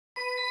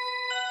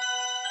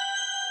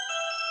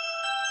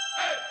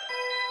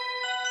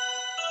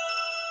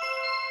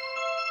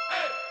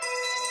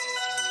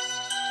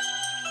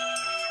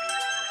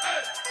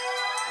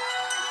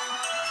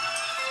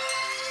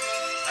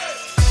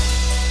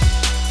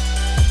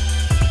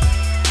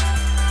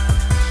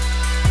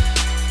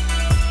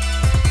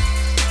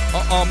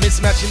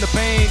Mismatch in the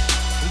paint.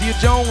 India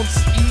Jones,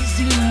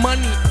 easy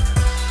money.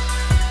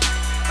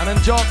 And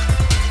then Jock,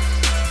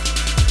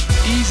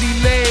 easy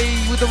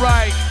lay with the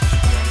right.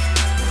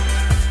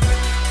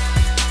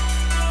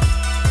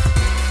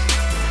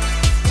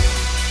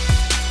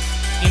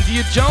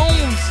 India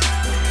Jones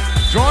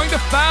drawing the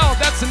foul.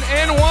 That's an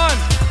N1.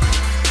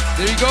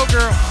 There you go,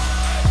 girl.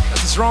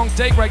 That's a strong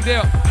take right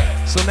there.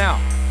 So now,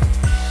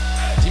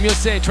 Team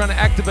USA trying to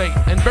activate.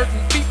 And Burton,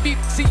 beep, beep,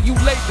 see you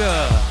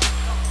later.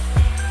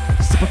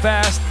 Super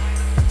fast.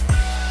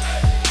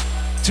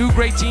 Two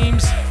great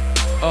teams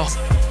of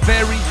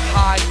very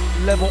high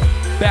level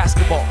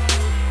basketball.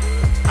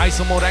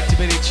 ISO mode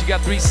activated. She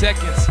got 3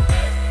 seconds.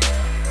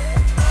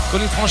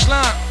 Colin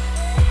Franchelin,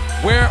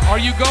 where are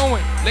you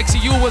going?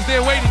 Lexi Yu was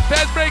there waiting.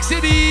 Fast break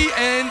city.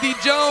 Andy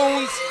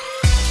Jones.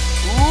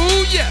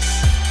 Ooh, yes.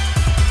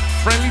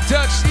 Friendly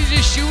touch.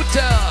 CJ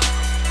shooter.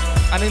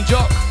 And then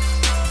Jock.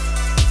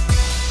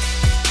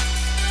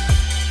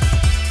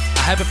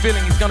 I have a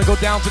feeling he's gonna go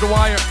down to the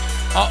wire.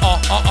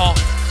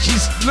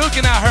 She's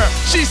looking at her.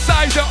 She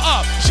sized her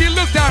up. She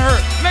looked at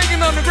her,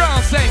 laying on the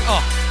ground, saying,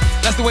 "Oh,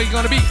 that's the way you're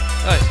gonna be.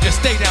 Just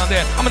stay down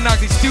there. I'm gonna knock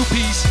these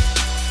 2-piece."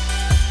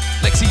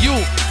 Lexi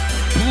Yu,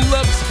 pull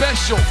up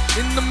special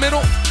in the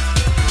middle.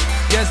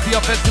 Gets the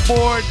offensive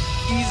board.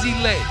 Easy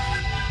lay.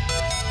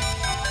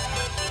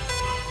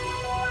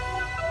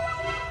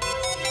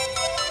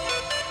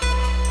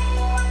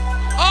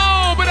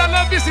 Oh, but I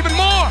love this even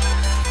more.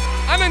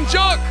 And then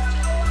Jock.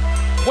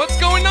 What's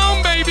going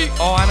on, baby?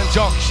 Oh, Anna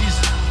Jock, she's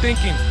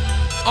thinking.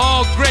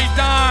 Oh, great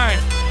dime.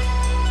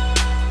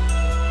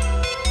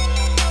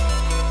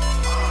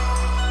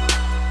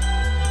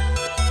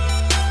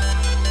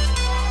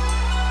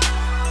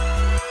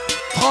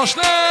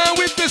 Franchelin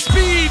with the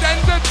speed and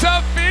the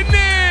tough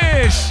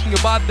finish.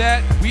 About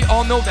that, we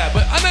all know that.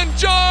 But Anna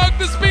Jock,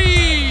 the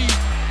speed.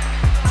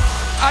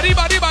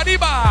 Arriba, arriba,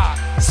 arriba.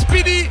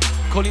 Speedy.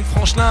 Colin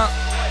Franchelin.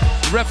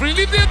 Referee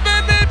leaves the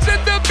advantage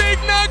and the big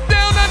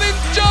knockdown, and then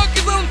Jock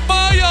is on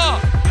fire.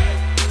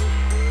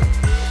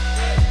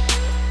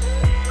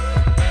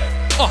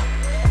 Oh,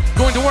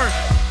 going to work.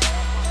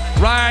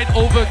 Right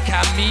over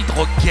Camille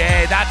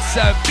Droquet. That's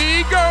a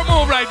big girl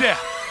move right there.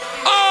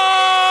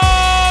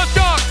 Oh,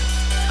 Jock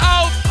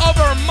out of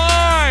her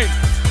mind.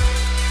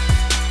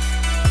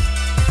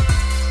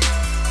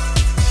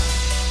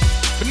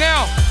 But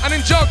now, and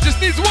then Jock just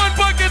needs one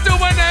bucket to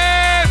win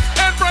it.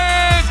 And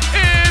France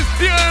is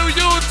the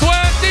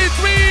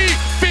U23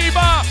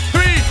 FIBA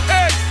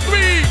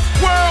 3x3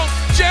 World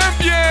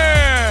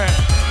Champion.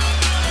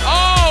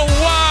 Oh,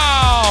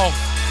 wow.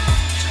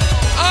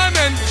 And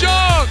then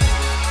Jock.